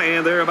down,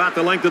 and they're about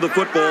the length of the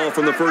football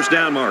from the 1st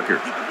down marker.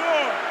 Check 3.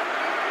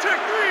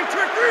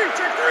 Check 3.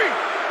 Check 3.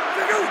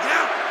 Check 3.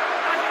 Down.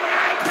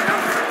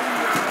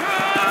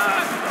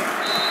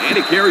 And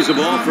he carries the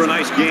ball for a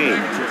nice gain.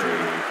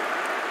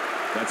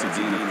 That's a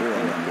gain of 4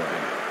 on that play.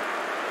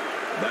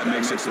 That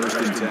makes it first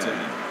and 10.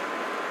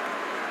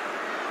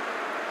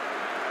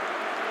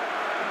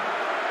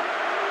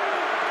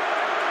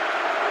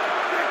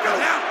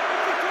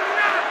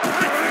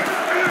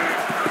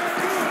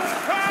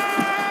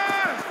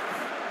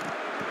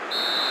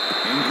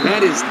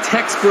 That is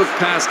textbook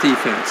pass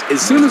defense.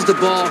 As soon as the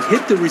ball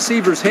hit the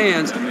receiver's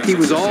hands, he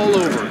was all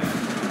over it.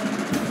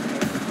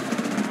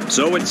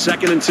 So it's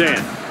 2nd and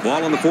 10.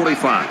 Ball on the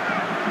 45.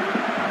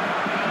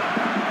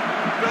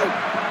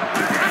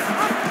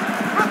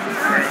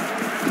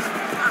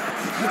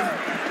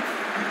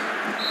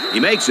 He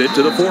makes it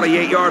to the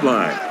 48-yard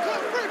line.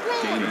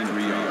 Gain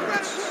 3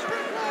 yards.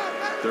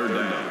 3rd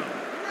down.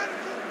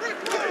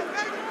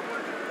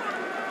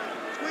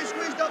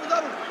 Squeeze,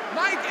 double.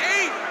 Mike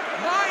 8.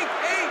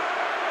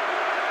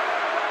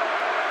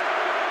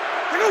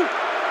 Go.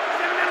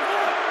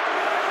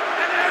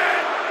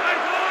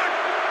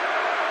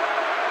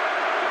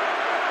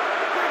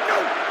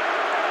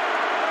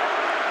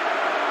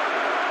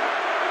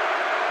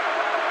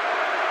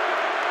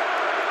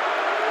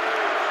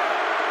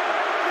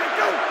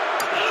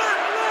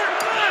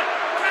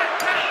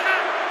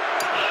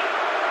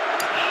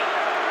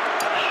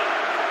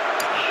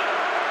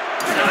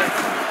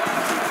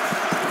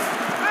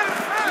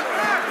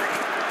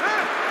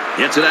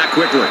 Gets it out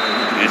quickly,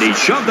 and he's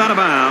shoved out of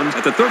bounds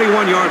at the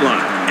 31-yard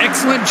line.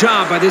 Excellent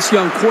job by this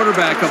young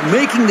quarterback of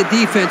making the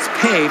defense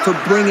pay for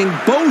bringing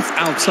both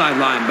outside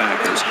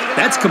linebackers.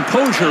 That's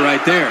composure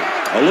right there.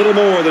 A little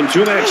more than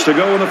 2 minutes to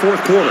go in the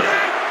 4th quarter.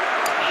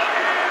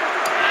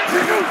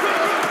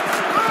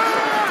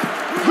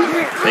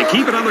 They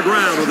keep it on the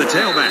ground with the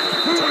tailback.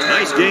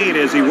 Nice gain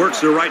as he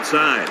works the right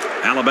side.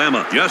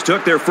 Alabama just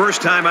took their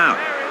first time out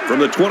from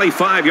the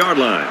 25-yard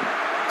line.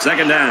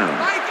 2nd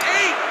down.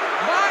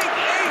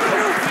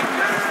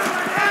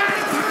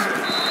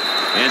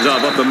 Hands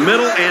off up the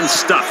middle and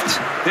stuffed.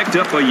 Picked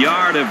up a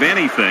yard of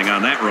anything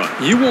on that run.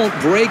 You won't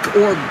break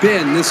or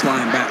bend this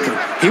linebacker.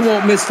 He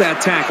won't miss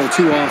that tackle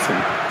too often.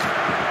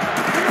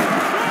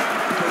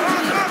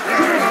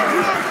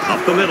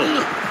 Up the middle.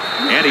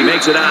 And he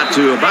makes it out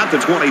to about the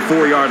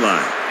 24-yard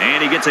line.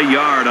 And he gets a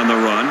yard on the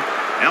run.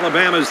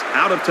 Alabama's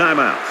out of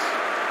timeouts.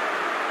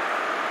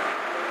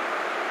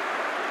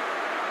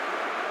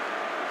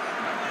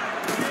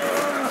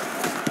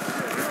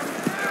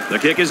 The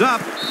kick is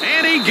up,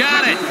 and he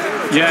got it.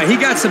 Yeah, he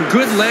got some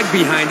good leg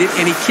behind it,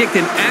 and he kicked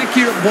an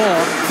accurate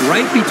ball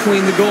right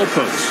between the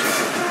goalposts.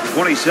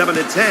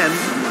 27-10,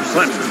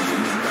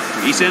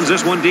 Clemson. He sends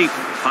this one deep.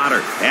 Potter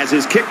has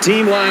his kick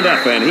team lined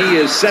up, and he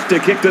is set to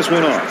kick this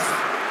one off.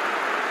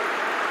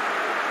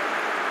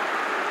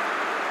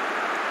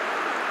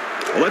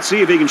 Well, let's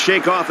see if he can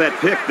shake off that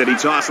pick that he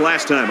tossed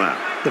last time out.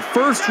 The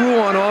first rule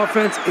on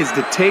offense is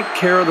to take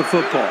care of the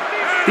football.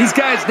 These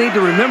guys need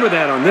to remember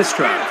that on this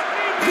drive.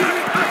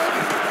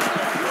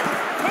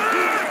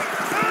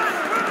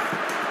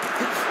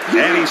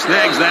 And he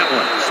snags that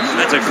one.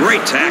 That's a great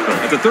tackle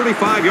at the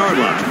 35-yard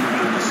line.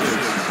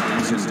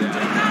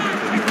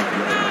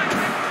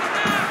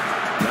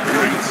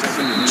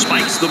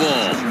 Spikes the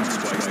ball.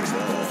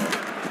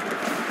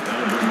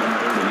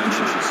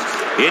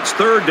 It's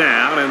 3rd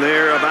down, and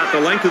they're about the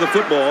length of the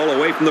football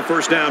away from the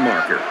first down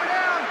marker.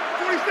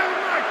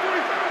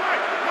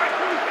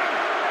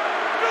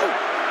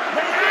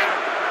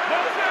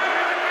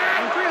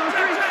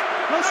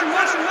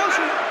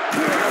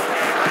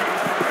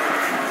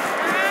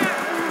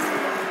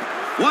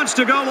 Wants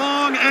to go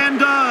long and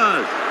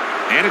does.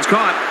 And it's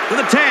caught to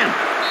the 10.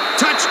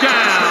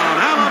 Touchdown,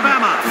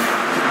 Alabama.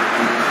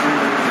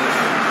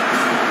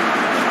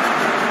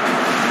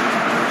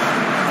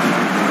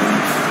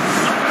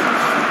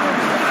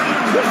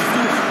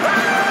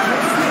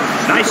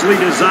 Nicely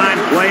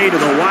designed play to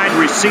the wide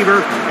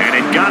receiver, and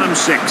it got him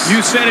 6.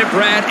 You said it,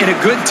 Brad, and a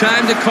good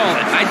time to call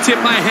it. I tip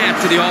my hat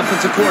to the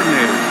offensive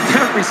coordinator.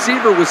 That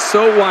receiver was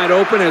so wide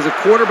open as a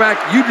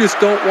quarterback, you just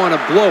don't want to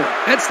blow it.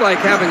 That's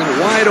like having a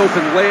wide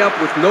open layup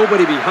with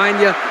nobody behind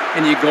you,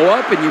 and you go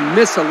up and you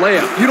miss a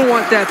layup. You don't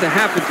want that to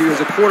happen to you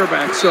as a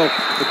quarterback. So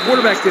the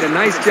quarterback did a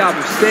nice job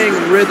of staying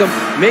in rhythm,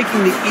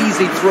 making the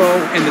easy throw,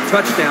 and the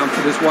touchdown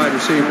for this wide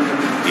receiver.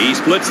 He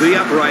splits the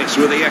uprights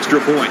with the extra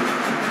point.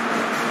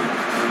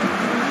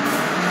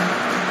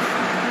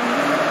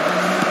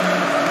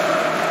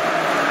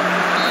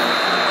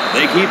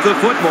 They keep the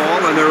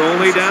football, and they're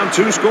only down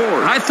 2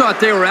 scores. I thought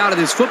they were out of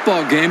this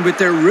football game, but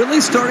they're really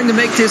starting to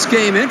make this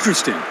game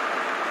interesting.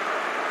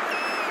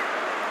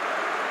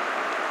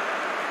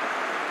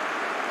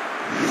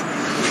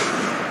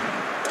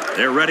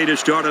 They're ready to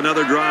start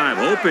another drive,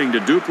 hoping to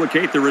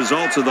duplicate the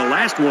results of the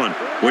last one,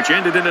 which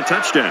ended in a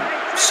touchdown.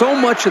 So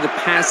much of the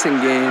passing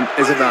game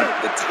is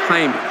about the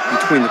timing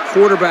between the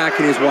quarterback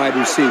and his wide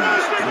receivers.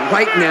 And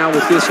right now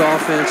with this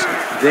offense,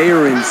 they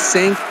are in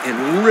sync,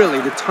 and really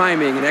the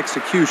timing and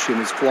execution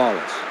is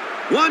flawless.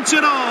 Wants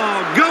it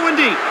all, going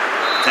deep.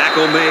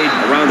 Tackle made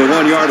around the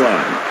 1-yard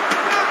line.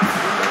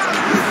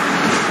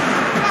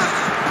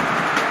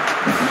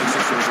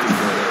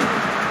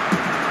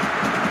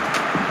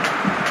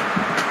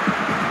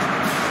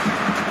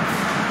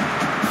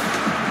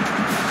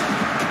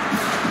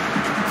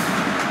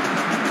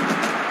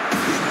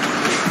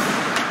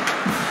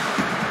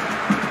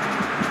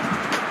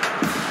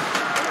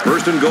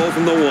 first and goal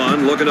from the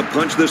 1, looking to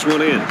punch this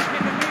one in.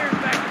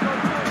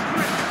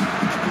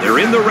 They're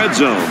in the red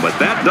zone, but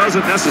that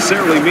doesn't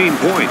necessarily mean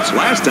points.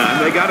 Last time,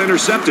 they got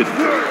intercepted.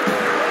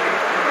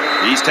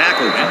 He's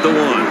tackled at the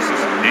 1,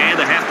 and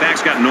the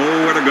halfback's got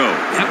nowhere to go.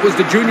 That was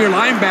the junior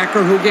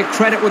linebacker who'll get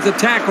credit with the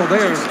tackle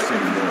there.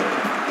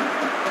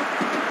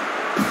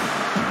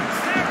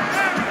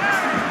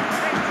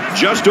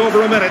 Just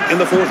over a minute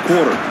in the fourth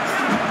quarter.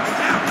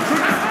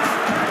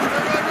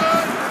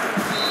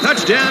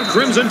 Touchdown,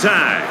 Crimson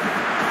Tide.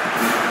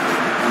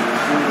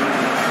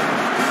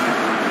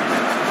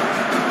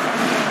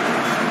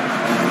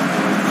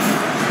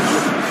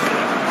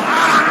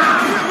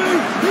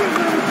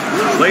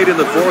 Late in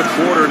the fourth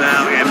quarter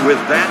now, and with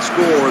that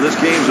score, this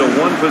game's a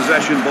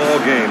one-possession ball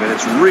game, and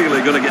it's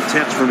really going to get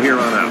tense from here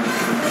on out.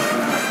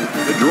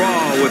 The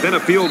draw within a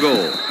field goal,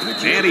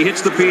 and he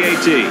hits the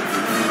PAT.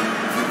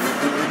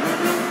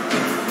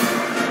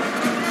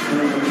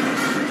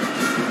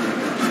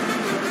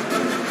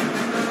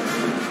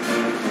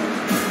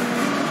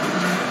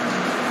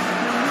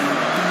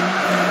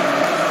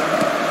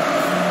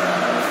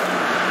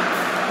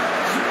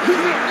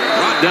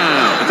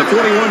 Down at the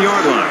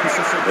 41-yard line.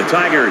 The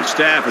Tigers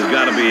staff has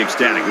got to be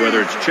ecstatic.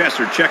 Whether it's chess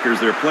or checkers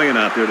they're playing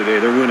out there today,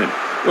 they're winning.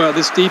 Well,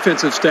 this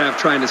defensive staff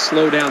trying to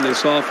slow down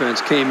this offense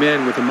came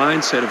in with the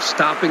mindset of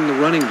stopping the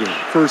running game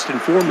first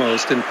and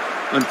foremost. And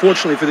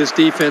unfortunately for this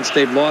defense,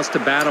 they've lost a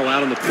battle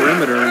out on the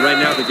perimeter. And right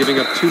now they're giving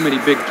up too many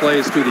big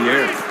plays through the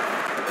air.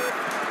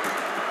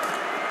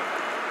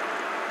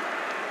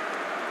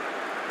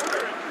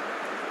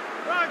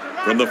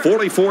 From the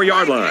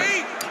 44-yard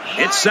line,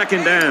 it's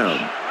second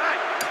down.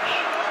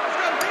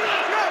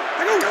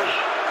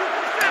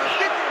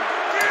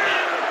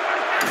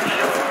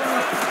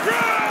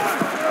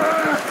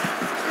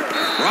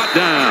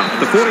 Down at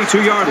the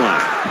 42-yard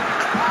line.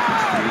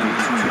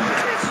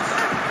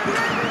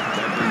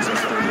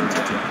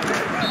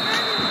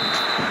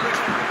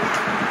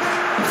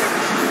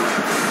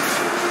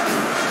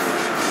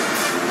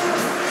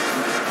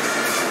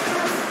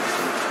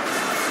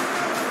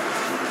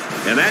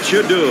 And that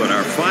should do it.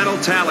 Our final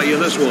tally in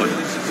this one,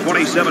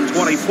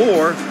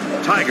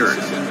 27-24,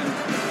 Tigers.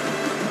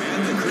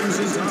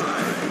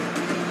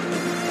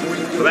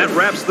 So that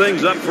wraps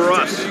things up for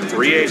us.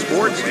 For EA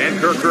Sports and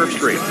Kirk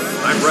Herbstreit.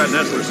 I'm Brad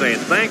Nessler saying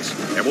thanks,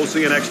 and we'll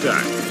see you next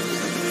time.